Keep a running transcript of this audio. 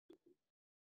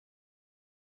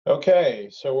Okay,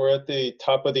 so we're at the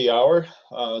top of the hour,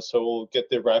 so we'll get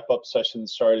the wrap-up session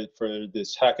started for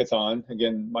this hackathon.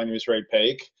 Again, my name is Ray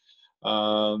Paik,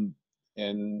 and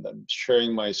I'm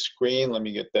sharing my screen. Let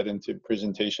me get that into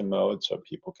presentation mode so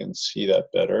people can see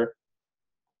that better.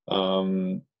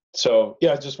 So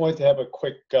yeah, I just wanted to have a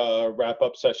quick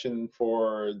wrap-up session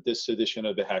for this edition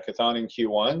of the hackathon in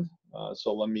Q1.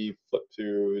 So let me flip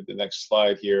to the next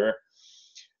slide here.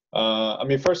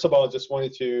 First of all, I just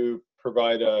wanted to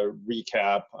provide a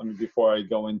recap. Before I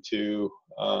go into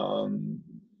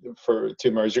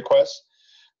merge requests,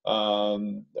 I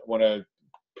want to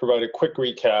provide a quick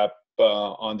recap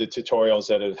on the tutorials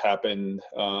that had happened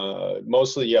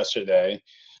mostly yesterday.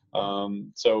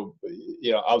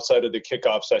 Outside of the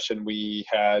kickoff session, we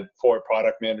had 4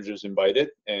 product managers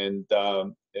invited, and I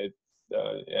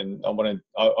want to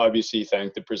obviously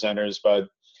thank the presenters, but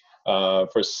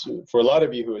for a lot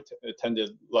of you who attended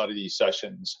a lot of these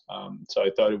sessions. So I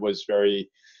thought it was very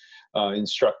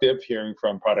instructive hearing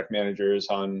from product managers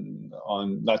on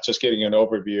not just getting an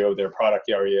overview of their product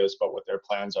areas, but what their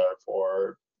plans are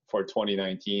for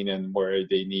 2019 and where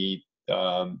they need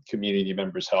community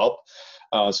members' help.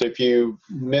 So if you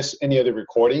miss any of the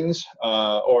recordings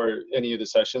or any of the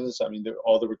sessions,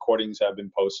 all the recordings have been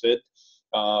posted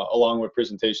along with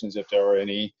presentations if there are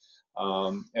any.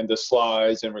 And the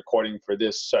slides and recording for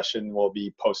this session will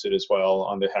be posted as well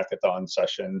on the hackathon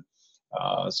session.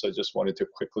 So just wanted to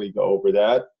quickly go over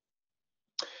that.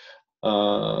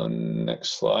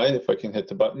 Next slide, if I can hit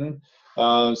the button.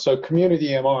 So community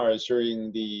MRs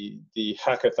during the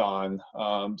hackathon.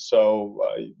 So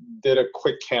I did a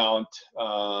quick count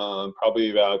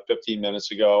probably about 15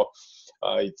 minutes ago.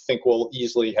 I think we'll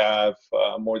easily have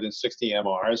more than 60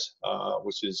 MRs,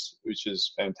 which is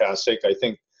fantastic. I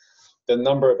think the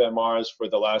number of MRs for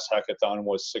the last hackathon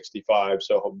was 65,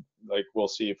 so we'll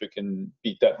see if we can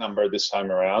beat that number this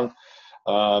time around.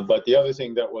 But the other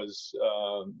thing that was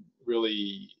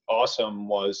really awesome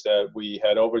was that we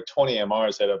had over 20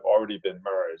 MRs that have already been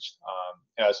merged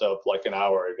as of like an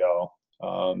hour ago.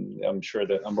 I'm sure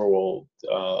that number will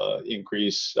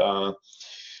increase at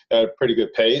a pretty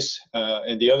good pace.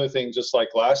 And the other thing, just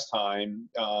like last time,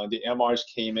 the MRs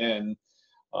came in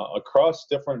across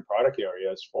different product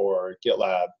areas for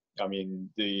GitLab.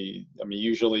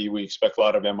 Usually we expect a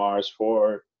lot of MRs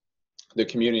for the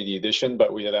community edition,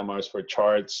 but we had MRs for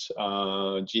charts,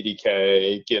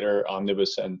 GDK, Gitter,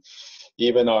 Omnibus, and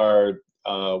even our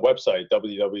website,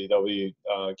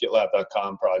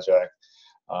 www.gitlab.com project.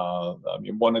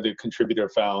 One of the contributor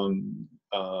found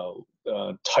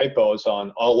typos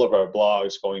on all of our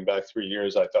blogs going back 3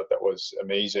 years. I thought that was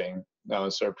amazing.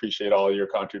 So I appreciate all your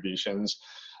contributions.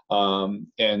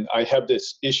 And I have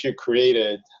this issue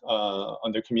created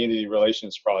under Community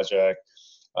Relations Project.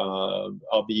 I'm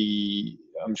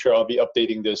sure I'll be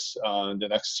updating this the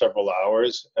next several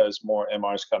hours as more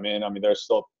MRs come in. There's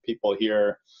still people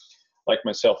here like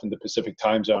myself in the Pacific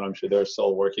time zone. I'm sure they're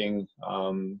still working.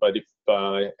 But if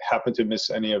I happen to miss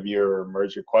any of your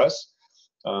merge requests,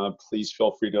 please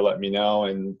feel free to let me know,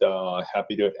 and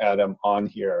happy to add them on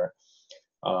here.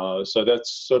 So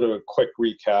that's sort of a quick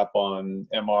recap on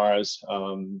MRs.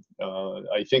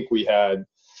 I think we had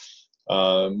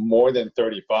more than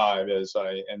 35 as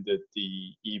I ended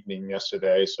the evening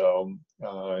yesterday, so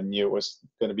I knew it was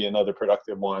going to be another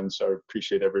productive one, so I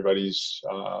appreciate everybody's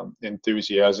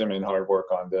enthusiasm and hard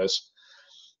work on this.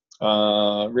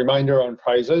 Reminder on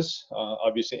prizes.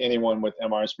 Obviously, anyone with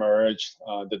MRs merged,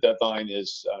 the deadline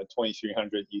is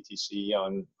 2300 UTC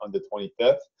on the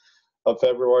 25th of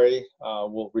February.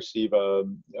 We'll receive a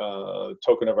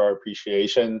token of our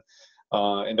appreciation,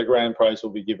 and the grand prize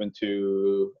will be given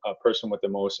to a person with the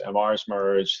most MRs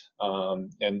merged.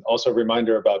 And also a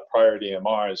reminder about priority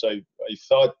MRs. I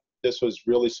thought this was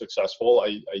really successful.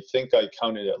 I think I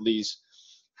counted at least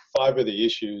 5 of the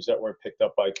issues that were picked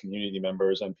up by community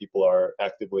members, and people are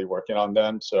actively working on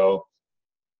them. So,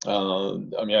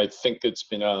 I think it's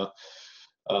been a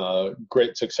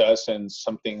great success and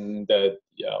something that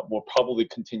we'll probably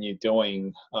continue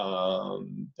doing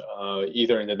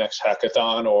either in the next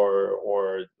hackathon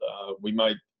or we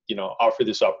might offer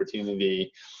this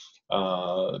opportunity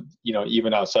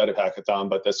even outside of hackathon,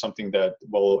 but that's something that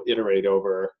we'll iterate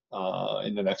over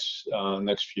in the next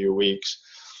few weeks.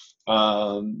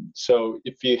 So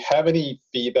if you have any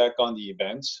feedback on the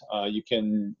events, you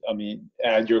can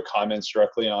add your comments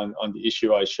directly on the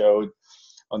issue I showed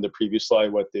on the previous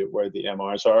slide, where the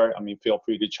MRs are. Feel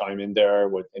free to chime in there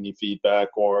with any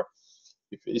feedback, or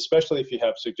especially if you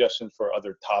have suggestions for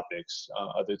other topics,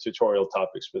 other tutorial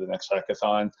topics for the next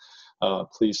hackathon.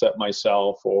 please let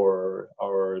myself or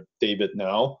David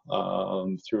know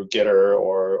through Gitter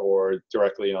or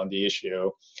directly on the issue.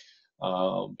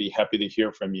 Be happy to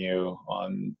hear from you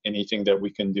on anything that we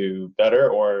can do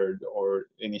better or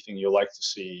anything you'd like to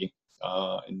see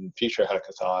in future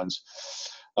hackathons.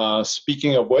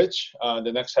 Speaking of which,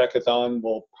 the next hackathon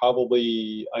will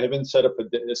probably, I haven't set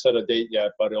a date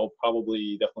yet, but it'll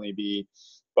probably definitely be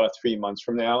about 3 months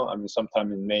from now. I mean,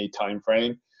 sometime in May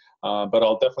timeframe. But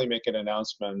I'll definitely make an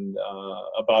announcement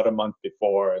about a month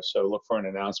before. So look for an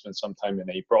announcement sometime in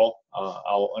April.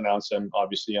 I'll announce them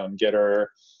obviously on Gitter.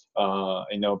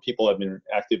 I know people have been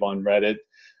active on Reddit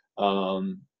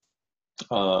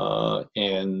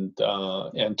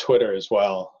and Twitter as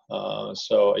well.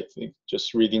 So I think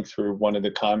just reading through one of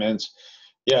the comments.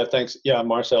 Yeah, thanks. Yeah,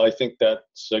 Marcel, I think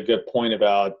that's a good point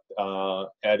about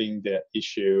adding the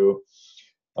issue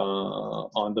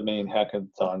on the main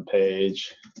hackathon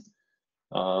page.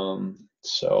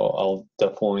 So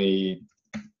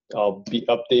I'll be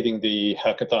updating the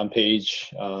hackathon page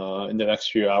in the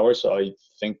next few hours. So I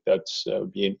think that's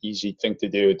be an easy thing to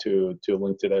do to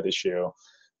link to that issue.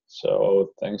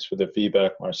 So thanks for the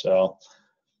feedback, Marcel.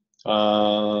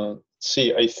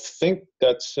 See, I think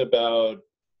that's about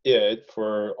it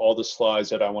for all the slides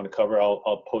that I want to cover.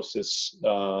 I'll post this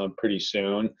pretty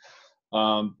soon.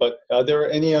 But are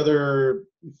there any other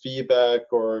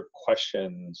feedback or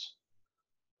questions?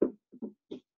 I'm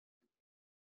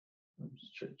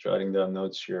just jotting down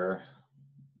notes here.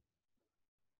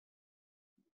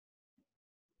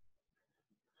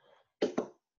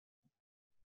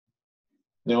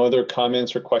 No other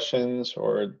comments or questions,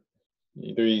 or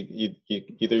either you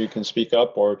can speak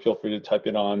up or feel free to type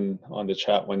it on the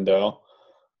chat window.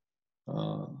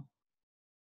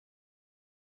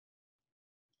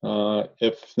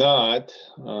 If not,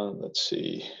 let's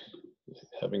see,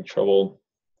 having trouble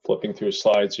flipping through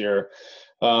slides here.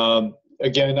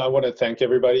 Again, I want to thank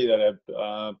everybody that have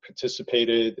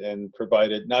participated and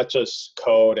provided not just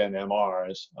code and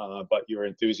MRs, but your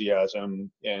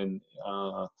enthusiasm and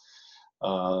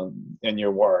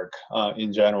your work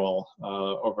in general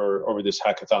over this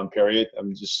hackathon period.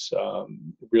 I'm just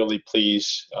really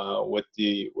pleased with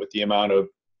the amount of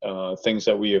things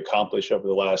that we accomplished over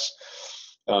the last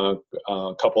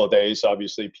couple of days.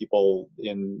 Obviously, people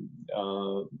in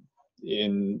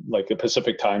like the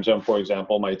Pacific time zone, for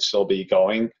example, might still be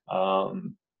going,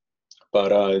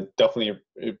 but definitely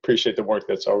appreciate the work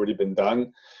that's already been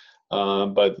done.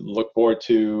 But look forward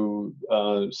to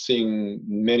seeing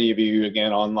many of you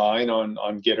again online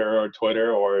on Gitter or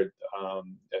Twitter, or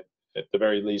at the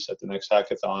very least at the next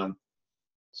hackathon.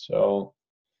 So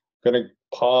I'm going to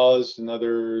pause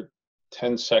another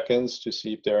 10 seconds to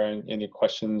see if there are any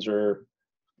questions or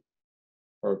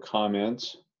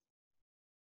comments.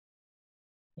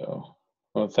 So,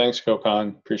 well, thanks,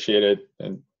 Kokon. Appreciate it.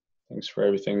 And thanks for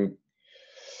everything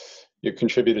you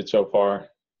contributed so far.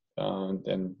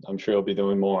 And I'm sure you'll be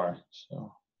doing more.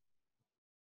 So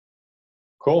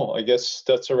cool. I guess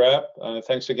that's a wrap.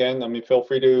 Thanks again. I mean, feel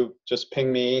free to just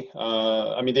ping me.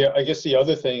 I mean, I guess the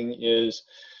other thing is,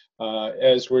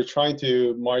 as we're trying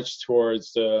to march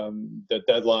towards the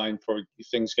deadline for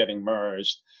things getting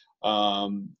merged,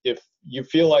 if you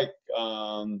feel like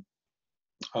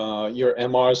your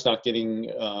MR is not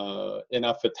getting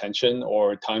enough attention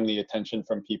or timely attention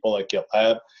from people at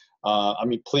GitLab, I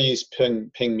mean, please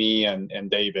ping me and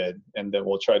David, and then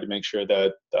we'll try to make sure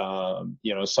that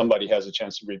you know, somebody has a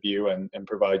chance to review and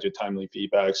provide you timely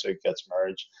feedback so it gets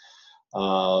merged,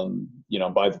 you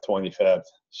know, by the 25th.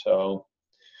 So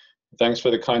thanks for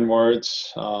the kind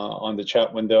words on the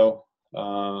chat window,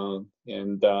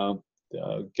 and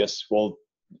guess we'll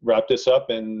wrap this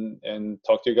up and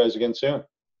talk to you guys again soon.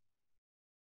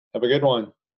 Have a good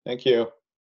one. Thank you.